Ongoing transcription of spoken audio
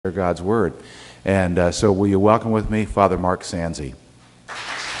God's Word. And so will you welcome with me Father Mark Szanyi.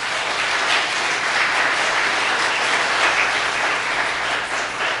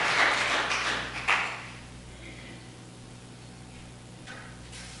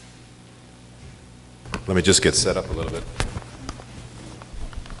 Let me just get set up a little bit.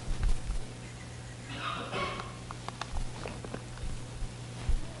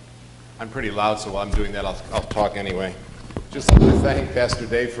 I'm pretty loud, so while I'm doing that, I'll talk anyway. Just like to thank Pastor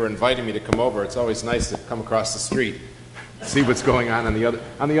Dave for inviting me to come over. It's always nice to come across the street, see what's going on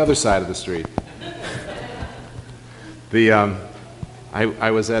the other side of the street.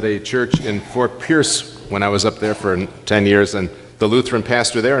 I was at a church in Fort Pierce when I was up there for 10 years, and the Lutheran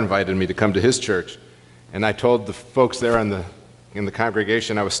pastor there invited me to come to his church. And I told the folks there in the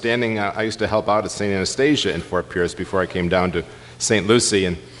congregation I was standing. I used to help out at St. Anastasia in Fort Pierce before I came down to St. Lucie,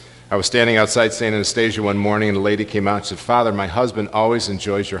 and I was standing outside St. Anastasia one morning, and a lady came out and said, "Father, my husband always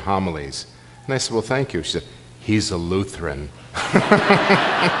enjoys your homilies." And I said, "Well, thank you." She said, "He's a Lutheran." I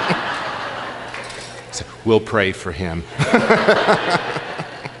said, "We'll pray for him."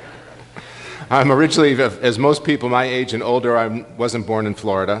 I'm originally, as most people my age and older, I wasn't born in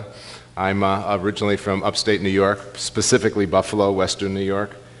Florida. I'm originally from upstate New York, specifically Buffalo, western New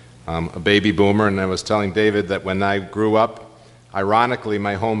York. A baby boomer, and I was telling David that when I grew up, ironically,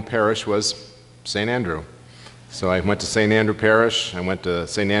 my home parish was St. Andrew. So I went to St. Andrew Parish, I went to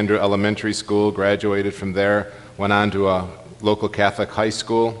St. Andrew Elementary School, graduated from there, went on to a local Catholic high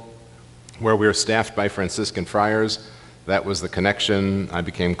school where we were staffed by Franciscan friars. That was the connection. I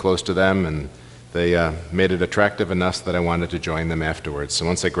became close to them, and they made it attractive enough that I wanted to join them afterwards. So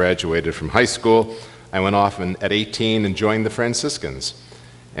once I graduated from high school, I went off at 18 and joined the Franciscans.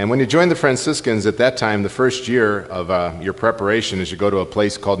 And when you join the Franciscans at that time, the first year of your preparation is you go to a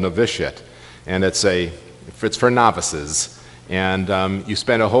place called novitiate, and it's for novices. And you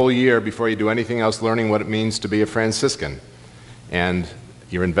spend a whole year before you do anything else learning what it means to be a Franciscan. And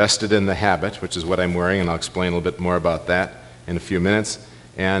you're invested in the habit, which is what I'm wearing, and I'll explain a little bit more about that in a few minutes.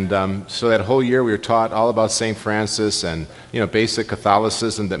 And so that whole year we were taught all about St. Francis and basic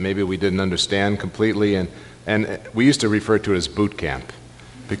Catholicism that maybe we didn't understand completely, and we used to refer to it as boot camp,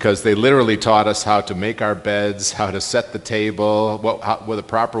 because they literally taught us how to make our beds, how to set the table, what the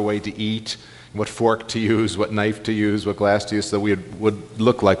proper way to eat, what fork to use, what knife to use, what glass to use, so we would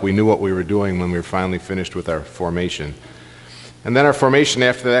look like we knew what we were doing when we were finally finished with our formation. And then our formation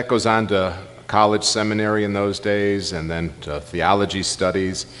after that goes on to college seminary in those days, and then to theology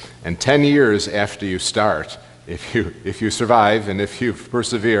studies. And 10 years after you start, if you survive and if you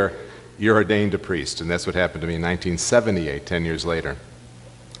persevere, you're ordained a priest. And that's what happened to me in 1978, 10 years later.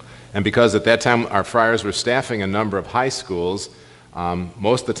 And because at that time our friars were staffing a number of high schools,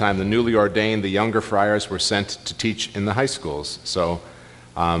 most of the time the newly ordained, the younger friars were sent to teach in the high schools. So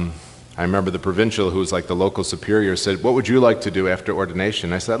I remember the provincial, who was like the local superior, said, "What would you like to do after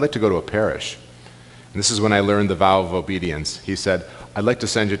ordination?" I said, "I'd like to go to a parish." And this is when I learned the vow of obedience. He said, "I'd like to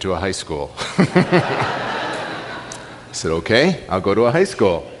send you to a high school." I said, "Okay, I'll go to a high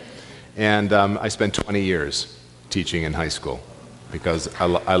school." And I spent 20 years teaching in high school, because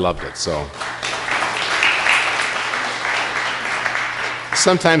I loved it. So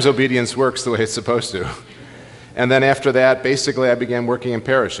sometimes obedience works the way it's supposed to. And then after that, basically I began working in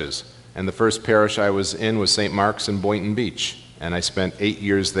parishes. And the first parish I was in was St. Mark's in Boynton Beach. And I spent 8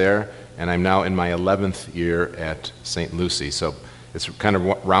 years there, and I'm now in my 11th year at St. Lucie. So it's kind of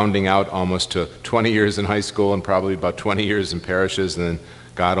rounding out almost to 20 years in high school and probably about 20 years in parishes, and then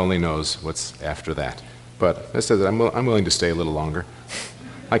God only knows what's after that. But I said that I'm willing to stay a little longer.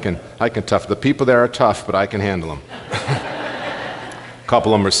 I can tough. The people there are tough, but I can handle them. A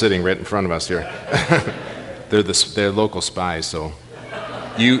couple of them are sitting right in front of us here. They're local spies, so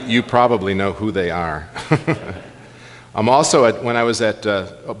you probably know who they are. I'm also, when I was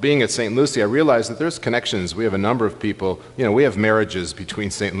being at St. Lucie, I realized that there's connections. We have a number of people, we have marriages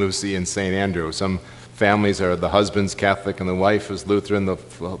between St. Lucie and St. Andrew. Some families are the husband's Catholic and the wife is Lutheran, the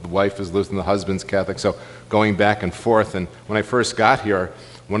wife is Lutheran, the husband's Catholic, so going back and forth. And when I first got here,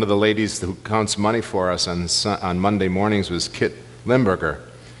 one of the ladies who counts money for us on Monday mornings was Kit Limburger.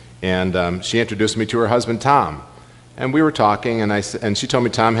 And she introduced me to her husband, Tom. And we were talking, and she told me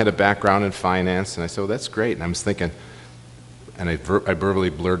Tom had a background in finance, and I said, "Well, that's great." And I was thinking, and I verbally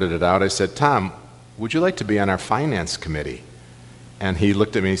blurted it out. I said, "Tom, would you like to be on our finance committee?" And he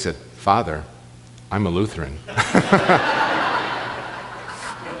looked at me and he said, "Father, I'm a Lutheran."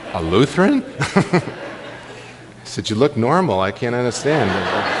 A Lutheran? I said, "You look normal. I can't understand."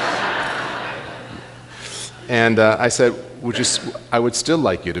 And I said, I would still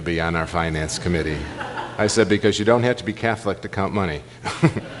like you to be on our finance committee. I said, because you don't have to be Catholic to count money.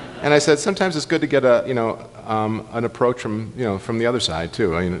 And I said, sometimes it's good to get an approach from the other side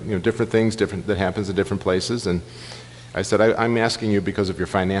too. Different things that happens in different places. And I said, I'm asking you because of your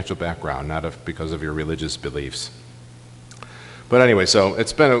financial background, not because of your religious beliefs. But anyway, so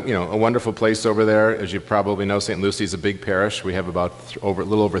it's been a wonderful place over there. As you probably know, St. Lucie is a big parish. We have about a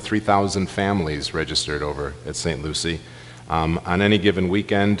little over 3,000 families registered over at St. Lucie. On any given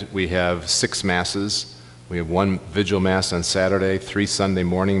weekend, we have 6 masses. We have 1 vigil mass on Saturday, 3 Sunday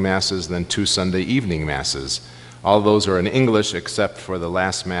morning masses, then 2 Sunday evening masses. All of those are in English except for the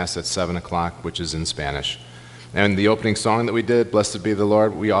last mass at 7 o'clock, which is in Spanish. And the opening song that we did, Blessed Be the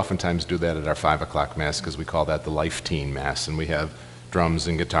Lord, we oftentimes do that at our 5 o'clock Mass because we call that the Life Teen Mass, and we have drums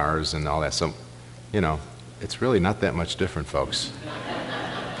and guitars and all that. So, it's really not that much different, folks.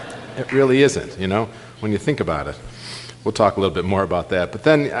 It really isn't, when you think about it. We'll talk a little bit more about that. But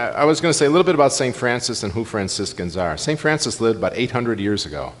then I was going to say a little bit about St. Francis and who Franciscans are. St. Francis lived about 800 years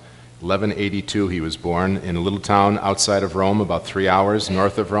ago. 1182 he was born in a little town outside of Rome, about 3 hours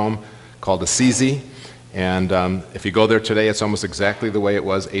north of Rome, called Assisi. And if you go there today, it's almost exactly the way it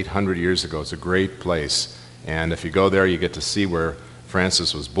was 800 years ago. It's a great place. And if you go there, you get to see where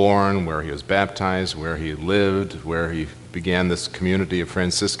Francis was born, where he was baptized, where he lived, where he began this community of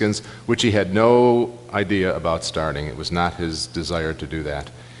Franciscans, which he had no idea about starting. It was not his desire to do that.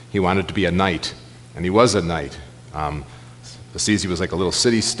 He wanted to be a knight, and he was a knight. Assisi was like a little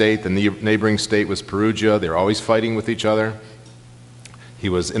city-state. The neighboring state was Perugia. They were always fighting with each other. He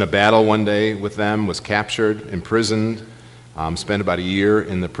was in a battle one day with them, was captured, imprisoned, spent about a year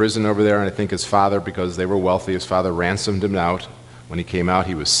in the prison over there, and I think his father, because they were wealthy, his father ransomed him out. When he came out,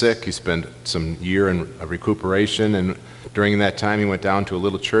 he was sick. He spent some year in recuperation, and during that time he went down to a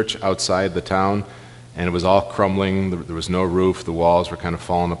little church outside the town, and it was all crumbling. There was no roof. The walls were kind of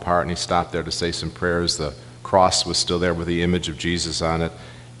falling apart, and he stopped there to say some prayers. The cross was still there with the image of Jesus on it,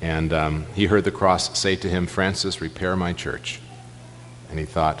 and he heard the cross say to him, "Francis, repair my church." And he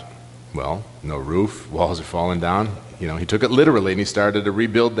thought, well, no roof, walls are falling down. He took it literally, and he started to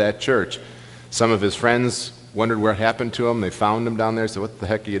rebuild that church. Some of his friends wondered what happened to him. They found him down there and said, "What the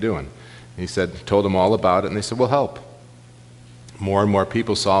heck are you doing?" And he told them all about it, and they said, "We'll help." More and more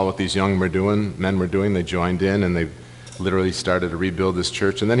people saw what these young men were doing. They joined in, and they literally started to rebuild this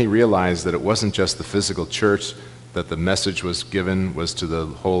church. And then he realized that it wasn't just the physical church, that the message was given was to the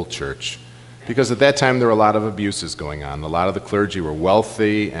whole church. Because at that time there were a lot of abuses going on. A lot of the clergy were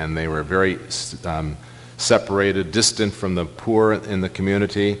wealthy, and they were very separated, distant from the poor in the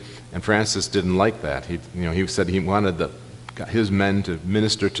community. And Francis didn't like that. He said he wanted his men to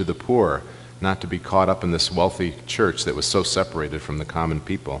minister to the poor, not to be caught up in this wealthy church that was so separated from the common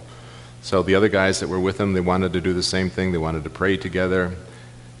people. So the other guys that were with him, they wanted to do the same thing. They wanted to pray together.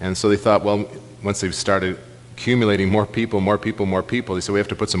 And so they thought, well, once they started accumulating more people, they said, we have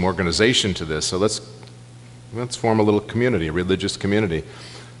to put some organization to this. So let's form a little community, a religious community.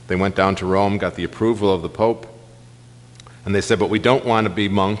 They went down to Rome, got the approval of the Pope, and they said, but we don't want to be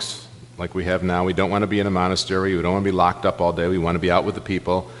monks like we have now. We don't want to be in a monastery. We don't want to be locked up all day. We want to be out with the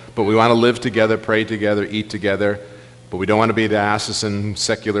people. But we want to live together, pray together, eat together. But we don't want to be diocesan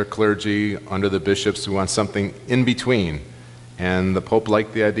secular clergy under the bishops. We want something in between. And the Pope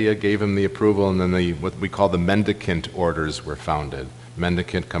liked the idea, gave him the approval, and then what we call the mendicant orders were founded.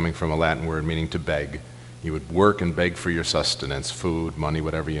 Mendicant coming from a Latin word meaning to beg. You would work and beg for your sustenance, food, money,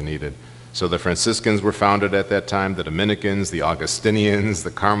 whatever you needed. So the Franciscans were founded at that time, the Dominicans, the Augustinians,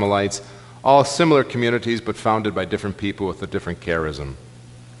 the Carmelites, all similar communities but founded by different people with a different charism.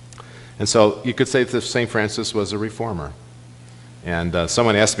 And so you could say that St. Francis was a reformer. And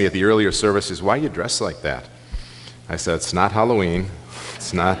someone asked me at the earlier services, why are you dressed like that? I said, it's not Halloween.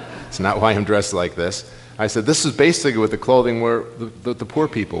 It's not why I'm dressed like this. I said, this is basically what the clothing the poor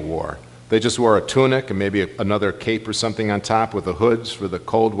people wore. They just wore a tunic and maybe another cape or something on top with the hoods for the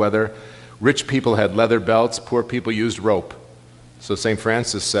cold weather. Rich people had leather belts. Poor people used rope. So St.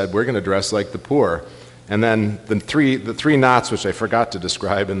 Francis said, we're going to dress like the poor. And then the three knots, which I forgot to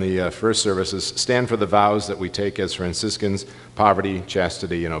describe in the first services, stand for the vows that we take as Franciscans: poverty,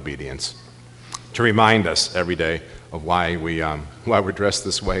 chastity, and obedience, to remind us every day of why we're dressed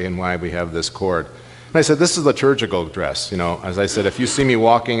this way and why we have this cord. And I said, this is liturgical dress. As I said, if you see me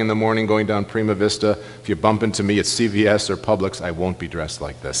walking in the morning going down Prima Vista, if you bump into me at CVS or Publix, I won't be dressed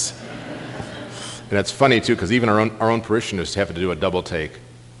like this. And it's funny, too, because even our own parishioners have to do a double take.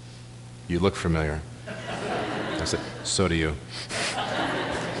 You look familiar. I said, so do you.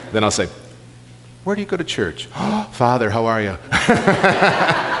 Then I'll say, where do you go to church? Oh, Father, how are you?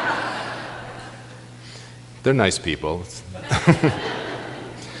 They're nice people.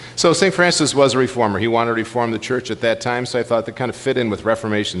 So St. Francis was a reformer. He wanted to reform the church at that time, so I thought that kind of fit in with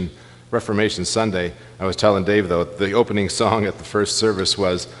Reformation Sunday. I was telling Dave, though, the opening song at the first service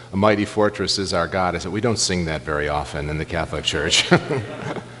was, "A Mighty Fortress is Our God." I said, we don't sing that very often in the Catholic Church.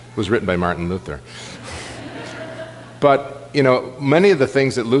 It was written by Martin Luther. But, you know, many of the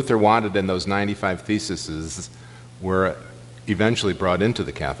things that Luther wanted in those 95 theses were eventually brought into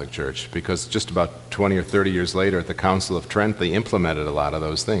the Catholic Church, because just about 20 or 30 years later at the Council of Trent, they implemented a lot of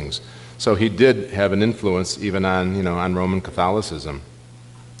those things. So he did have an influence even on, you know, on Roman Catholicism.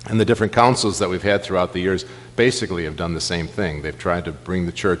 And the different councils that we've had throughout the years basically have done the same thing. They've tried to bring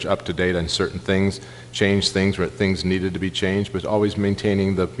the church up to date on certain things, change things where things needed to be changed, but always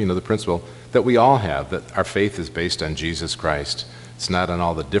maintaining the, you know, the principle that we all have, that our faith is based on Jesus Christ. It's not on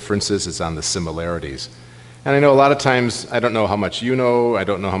all the differences, it's on the similarities. And I know a lot of times, I don't know how much you know, I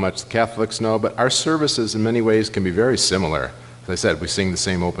don't know how much the Catholics know, but our services in many ways can be very similar. As I said, we sing the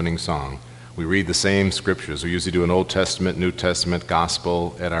same opening song. We read the same scriptures. We usually do an Old Testament, New Testament,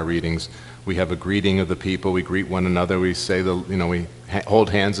 Gospel at our readings. We have a greeting of the people. We greet one another. We say we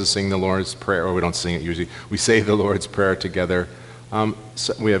hold hands and sing the Lord's Prayer, or we don't sing it usually. We say the Lord's Prayer together.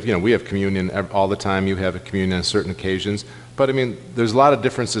 So we have communion all the time. You have a communion on certain occasions. But I mean, there's a lot of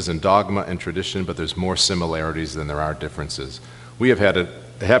differences in dogma and tradition, but there's more similarities than there are differences. We have had it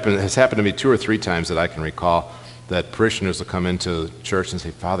has happened to me 2 or 3 times that I can recall, that parishioners will come into church and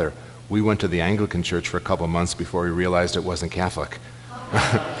say, "Father, we went to the Anglican church for a couple of months before we realized it wasn't Catholic."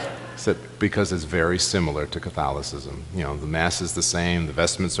 So, because it's very similar to Catholicism. You know, the Mass is the same, the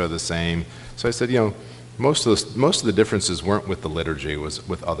vestments are the same. So I said, you know, most of the differences weren't with the liturgy, it was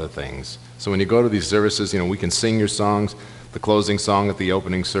with other things. So when you go to these services, you know, we can sing your songs. The closing song at the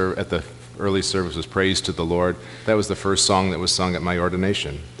opening at the early service was "Praise to the Lord." That was the first song that was sung at my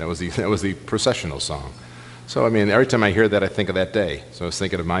ordination. That was the processional song. So I mean, every time I hear that, I think of that day. So I was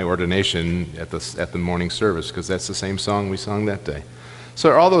thinking of my ordination at the morning service, because that's the same song we sung that day.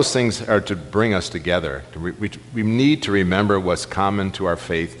 So all those things are to bring us together. We need to remember what's common to our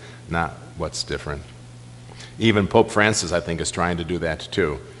faith, not what's different. Even Pope Francis, I think, is trying to do that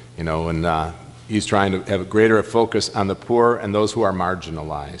too. You know, and he's trying to have a greater focus on the poor and those who are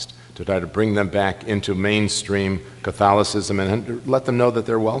marginalized, to try to bring them back into mainstream Catholicism and let them know that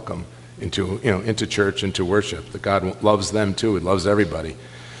they're welcome into church, into worship, that God loves them too. He loves everybody.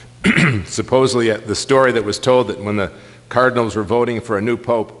 Supposedly, the story that was told, that when the cardinals were voting for a new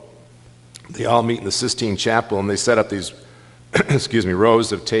pope, they all meet in the Sistine Chapel, and they set up these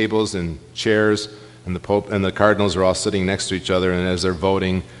rows of tables and chairs, and the pope and the cardinals are all sitting next to each other, and as they're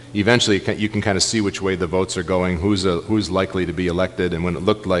voting, eventually you can kind of see which way the votes are going, who's likely to be elected. And when it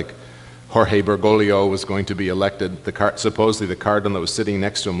looked like Jorge Bergoglio was going to be elected, supposedly the cardinal that was sitting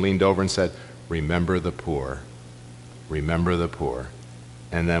next to him leaned over and said, "Remember the poor. Remember the poor."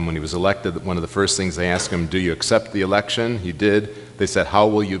 And then when he was elected, one of the first things they asked him, "Do you accept the election?" He did. They said, "How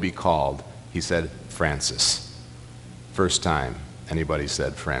will you be called?" He said, "Francis." First time anybody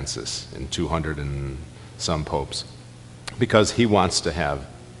said Francis in 200 and some popes, because he wants to have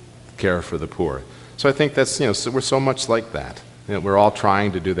care for the poor. So I think that's, so we're so much like that. We're all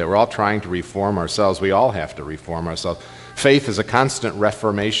trying to do that. We're all trying to reform ourselves. We all have to reform ourselves. Faith is a constant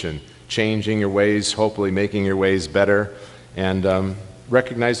reformation, changing your ways, hopefully making your ways better, and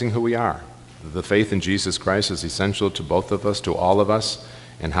recognizing who we are. The faith in Jesus Christ is essential to both of us, to all of us,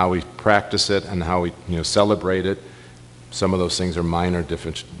 and how we practice it and how we celebrate it. Some of those things are minor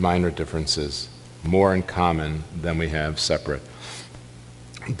differences, more in common than we have separate.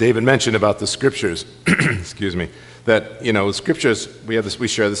 David mentioned about the scriptures, excuse me, that, scriptures, we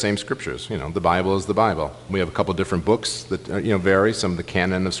share the same scriptures. The Bible is the Bible. We have a couple different books that, vary. Some of the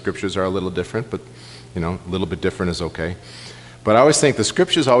canon of scriptures are a little different, but, a little bit different is okay. But I always think the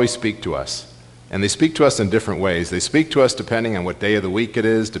scriptures always speak to us. And they speak to us in different ways. They speak to us depending on what day of the week it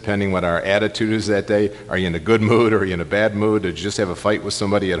is, depending what our attitude is that day. Are you in a good mood, or are you in a bad mood? Did you just have a fight with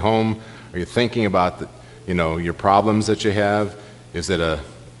somebody at home? Are you thinking about your problems that you have?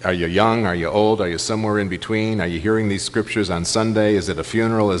 Are you young? Are you old? Are you somewhere in between? Are you hearing these scriptures on Sunday? Is it a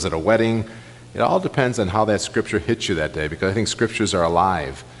funeral? Is it a wedding? It all depends on how that scripture hits you that day, because I think scriptures are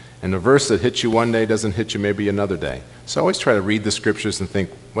alive. And the verse that hits you one day doesn't hit you maybe another day. So I always try to read the scriptures and think,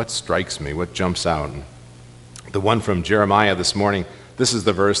 what strikes me? What jumps out? And the one from Jeremiah this morning, this is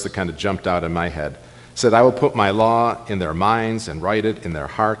the verse that kind of jumped out in my head. It said, "I will put my law in their minds and write it in their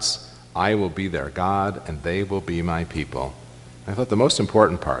hearts. I will be their God, and they will be my people." I thought the most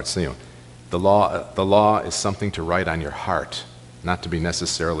important parts, the law is something to write on your heart, not to be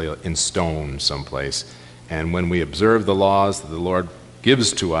necessarily in stone someplace. And when we observe the laws that the Lord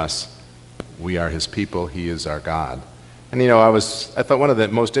gives to us, we are his people, he is our God. And I thought one of the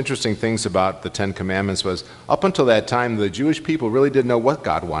most interesting things about the Ten Commandments was up until that time, the Jewish people really didn't know what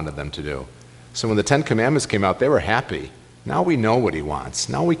God wanted them to do. So when the Ten Commandments came out, they were happy. Now we know what he wants.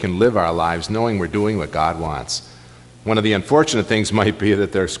 Now we can live our lives knowing we're doing what God wants. One of the unfortunate things might be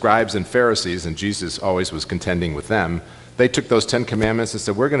that their scribes and Pharisees, and Jesus always was contending with them, they took those 10 commandments and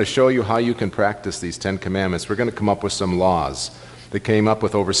said, we're going to show you how you can practice these 10 commandments. We're going to come up with some laws. They came up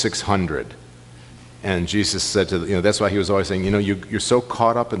with over 600. And Jesus said to, that's why he was always saying, you're so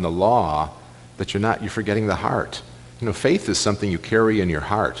caught up in the law that you're forgetting the heart. Faith is something you carry in your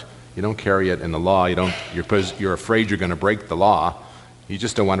heart. You don't carry it in the law. You're afraid you're going to break the law. You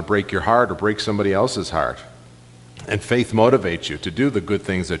just don't want to break your heart or break somebody else's heart. And faith motivates you to do the good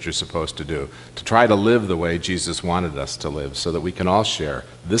things that you're supposed to do, to try to live the way Jesus wanted us to live so that we can all share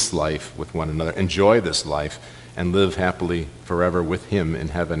this life with one another, enjoy this life, and live happily forever with him in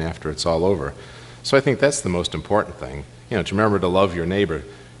heaven after it's all over. So I think that's the most important thing, to remember to love your neighbor.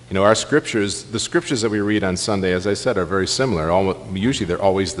 Our scriptures, the scriptures that we read on Sunday, as I said, are very similar. Usually they're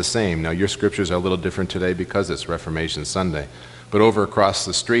always the same. Now your scriptures are a little different today because it's Reformation Sunday. But over across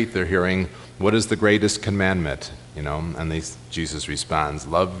the street, they're hearing, what is the greatest commandment? And Jesus responds,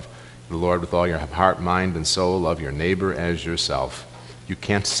 love the Lord with all your heart, mind, and soul. Love your neighbor as yourself. You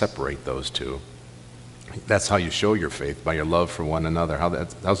can't separate those two. That's how you show your faith, by your love for one another.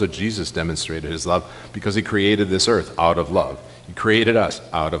 That's what Jesus demonstrated his love, because he created this earth out of love. He created us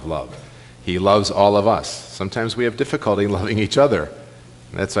out of love. He loves all of us. Sometimes we have difficulty loving each other.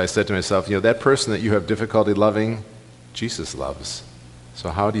 And that's why I said to myself, that person that you have difficulty loving, Jesus loves. So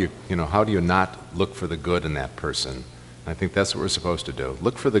how do you not look for the good in that person? I think that's what we're supposed to do.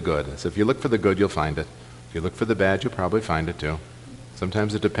 Look for the good. So if you look for the good, you'll find it. If you look for the bad, you'll probably find it too.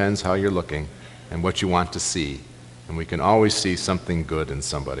 Sometimes it depends how you're looking and what you want to see. And we can always see something good in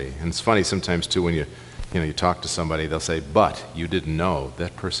somebody. And it's funny sometimes too when you talk to somebody, they'll say, but you didn't know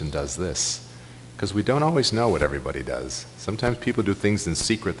that person does this. Because we don't always know what everybody does. Sometimes people do things in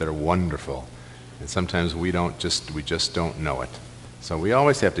secret that are wonderful. And sometimes we just don't know it. So we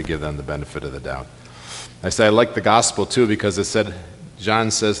always have to give them the benefit of the doubt. I say I like the gospel too, because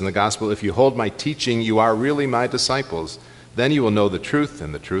John says in the gospel, if you hold my teaching, you are really my disciples. Then you will know the truth,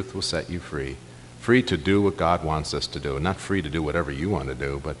 and the truth will set you free. Free to do what God wants us to do. Not free to do whatever you want to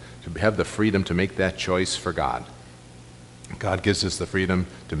do, but to have the freedom to make that choice for God. God gives us the freedom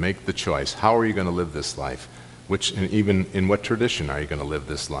to make the choice. How are you going to live this life? Even in what tradition are you going to live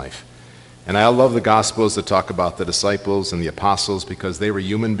this life? And I love the Gospels that talk about the disciples and the apostles, because they were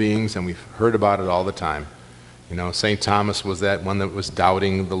human beings, and we've heard about it all the time. St. Thomas was that one that was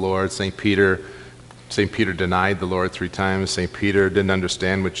doubting the Lord. St. Peter denied the Lord 3 times. St. Peter didn't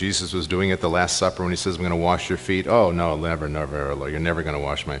understand what Jesus was doing at the Last Supper when he says, I'm going to wash your feet. Oh, no, never, Lord. You're never going to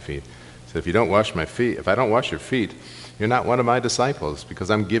wash my feet. He said, if I don't wash your feet, you're not one of my disciples,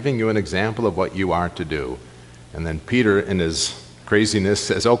 because I'm giving you an example of what you are to do. And then Peter, in his craziness,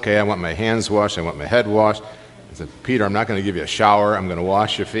 says, okay, I want my hands washed, I want my head washed. I said, Peter, I'm not going to give you a shower, I'm going to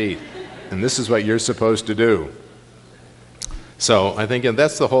wash your feet. And this is what you're supposed to do. So I think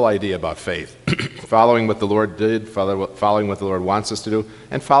that's the whole idea about faith. Following what the Lord did, following what the Lord wants us to do,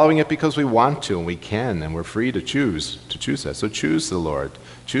 and following it because we want to and we can, and we're free to choose that. So choose the Lord.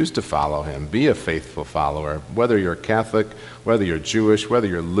 Choose to follow him. Be a faithful follower. Whether you're Catholic, whether you're Jewish, whether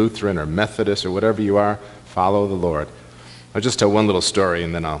you're Lutheran or Methodist or whatever you are, follow the Lord. I'll just tell one little story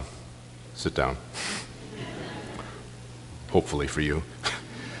and then I'll sit down. Hopefully for you.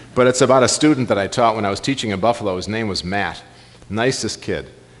 But it's about a student that I taught when I was teaching in Buffalo. His name was Matt. Nicest kid.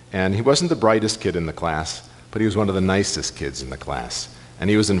 And he wasn't the brightest kid in the class, but he was one of the nicest kids in the class. And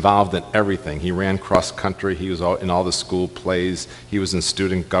he was involved in everything. He ran cross country. He was in all the school plays. He was in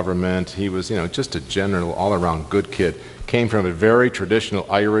student government. He was, just a general, all-around good kid. Came from a very traditional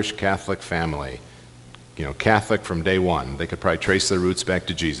Irish Catholic family. Catholic from day one. They could probably trace their roots back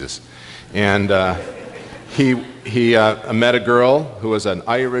to Jesus. And he met a girl who was an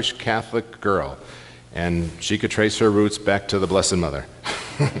Irish Catholic girl, and she could trace her roots back to the Blessed Mother.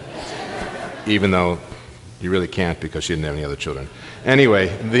 Even though you really can't, because she didn't have any other children. Anyway,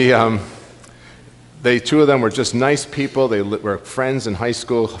 the two of them were just nice people. They were friends in high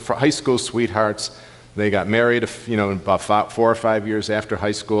school sweethearts. They got married, about 4 or 5 years after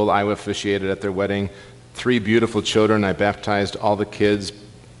high school. I officiated at their wedding. 3 beautiful children. I baptized all the kids,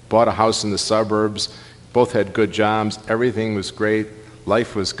 bought a house in the suburbs, both had good jobs, everything was great,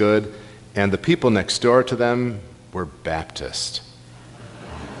 life was good, and the people next door to them were Baptist.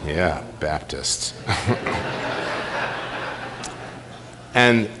 Yeah, Baptists.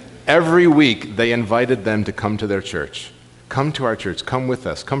 And every week they invited them to come to their church. Come to our church, come with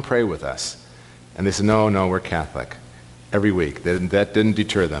us, come pray with us. And they said, no, we're Catholic. every week. That didn't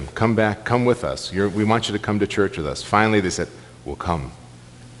deter them. Come back, come with us. We want you to come to church with us. Finally, they said, we'll come.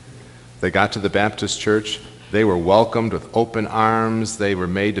 They got to the Baptist church. They were welcomed with open arms. They were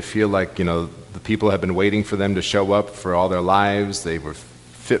made to feel like, the people had been waiting for them to show up for all their lives. They were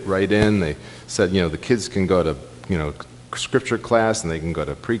fit right in. They said, the kids can go to, scripture class and they can go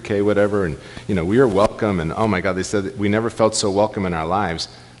to pre-K, whatever. And, we are welcome. And, oh, my God, they said we never felt so welcome in our lives.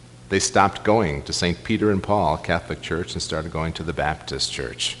 They stopped going to St. Peter and Paul Catholic Church and started going to the Baptist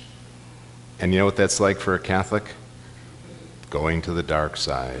Church. And you know what that's like for a Catholic? Going to the dark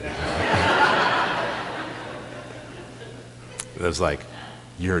side. It was like,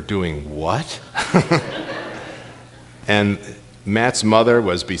 you're doing what? And Matt's mother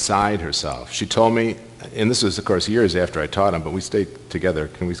was beside herself. She told me, and this was, of course, years after I taught him, but we stayed together.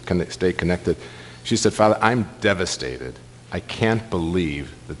 Can we stay connected? She said, Father, I'm devastated. I can't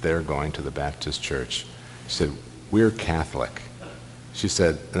believe that they're going to the Baptist church. She said, we're Catholic. She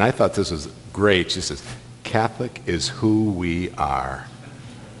said, and I thought this was great. She says, Catholic is who we are.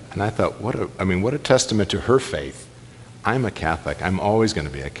 And I thought, what a testament to her faith. I'm a Catholic. I'm always going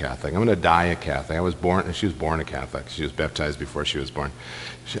to be a Catholic. I'm going to die a Catholic. She was born a Catholic. She was baptized before she was born.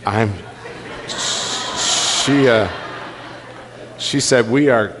 She said, we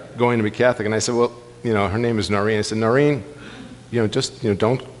are going to be Catholic. And I said, well, her name is Noreen. I said, Noreen,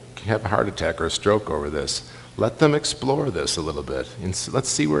 don't have a heart attack or a stroke over this. Let them explore this a little bit, and let's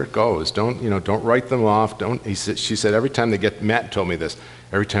see where it goes. Don't write them off. She said, every time Matt told me this,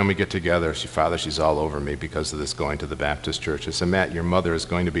 every time we get together, Father, she's all over me because of this going to the Baptist church. I said, Matt, your mother is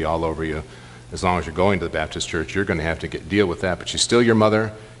going to be all over you. As long as you're going to the Baptist church, you're going to have to deal with that, but she's still your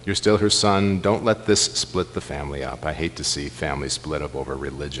mother. You're still her son. Don't let this split the family up. I hate to see families split up over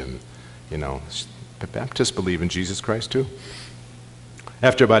religion. Baptists believe in Jesus Christ too.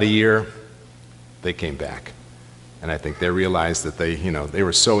 After about a year, they came back. And I think they realized that they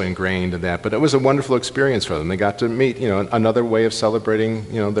were so ingrained in that. But it was a wonderful experience for them. They got to meet, another way of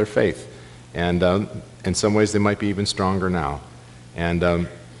celebrating, their faith. And in some ways, they might be even stronger now. And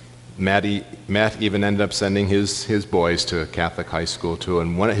Matt even ended up sending his boys to a Catholic high school too.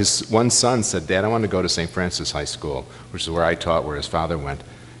 And one son said, Dad, I want to go to St. Francis High School, which is where I taught, where his father went.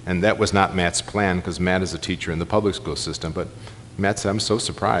 And that was not Matt's plan, because Matt is a teacher in the public school system. But Matt said, I'm so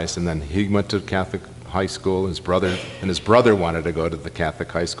surprised. And then he went to Catholic high school. His brother wanted to go to the Catholic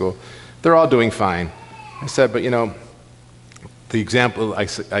high school. They're all doing fine. I said, but the example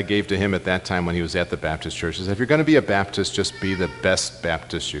I gave to him at that time when he was at the Baptist church is, if you're going to be a Baptist, just be the best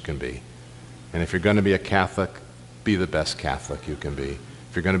Baptist you can be. And if you're going to be a Catholic, be the best Catholic you can be.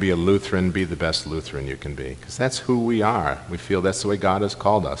 If you're going to be a Lutheran, be the best Lutheran you can be. Because that's who we are. We feel that's the way God has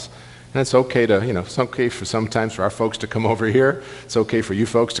called us. And it's okay to, it's okay sometimes for our folks to come over here. It's okay for you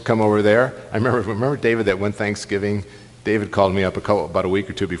folks to come over there. I remember David, that one Thanksgiving, David called me up about a week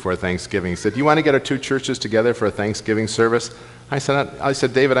or two before Thanksgiving. He said, do you want to get our two churches together for a Thanksgiving service? I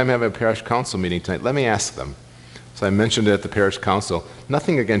said, David, I'm having a parish council meeting tonight. Let me ask them. So I mentioned it at the parish council.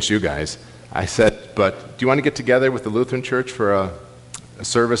 Nothing against you guys. I said, but do you want to get together with the Lutheran church for a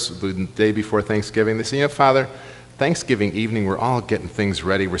service the day before Thanksgiving? They said, Father, Thanksgiving evening, we're all getting things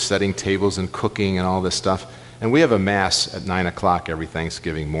ready. We're setting tables and cooking and all this stuff. And we have a Mass at 9 o'clock every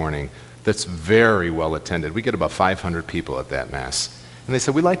Thanksgiving morning that's very well attended. We get about 500 people at that Mass. And they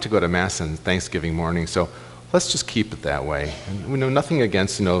said, we like to go to Mass on Thanksgiving morning, so let's just keep it that way. And we know nothing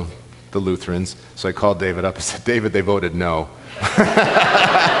against, the Lutherans. So I called David up and said, David, they voted no.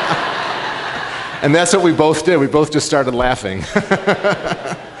 And that's what we both did. We both just started laughing.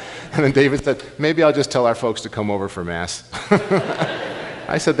 And then David said, maybe I'll just tell our folks to come over for Mass.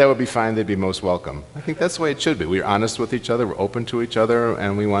 I said that would be fine. They'd be most welcome. I think that's the way it should be. We're honest with each other. We're open to each other.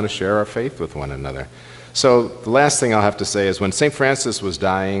 And we want to share our faith with one another. So the last thing I'll have to say is, when St. Francis was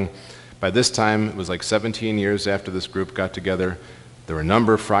dying, by this time, it was like 17 years after this group got together, there were a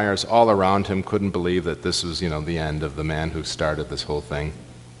number of friars all around him, couldn't believe that this was, the end of the man who started this whole thing.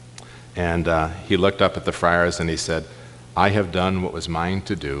 And he looked up at the friars and he said, I have done what was mine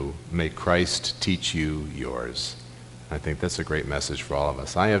to do. May Christ teach you yours. I think that's a great message for all of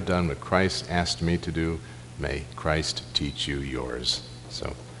us. I have done what Christ asked me to do. May Christ teach you yours.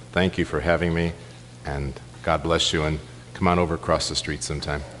 So thank you for having me, and God bless you, and come on over across the street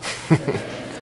sometime.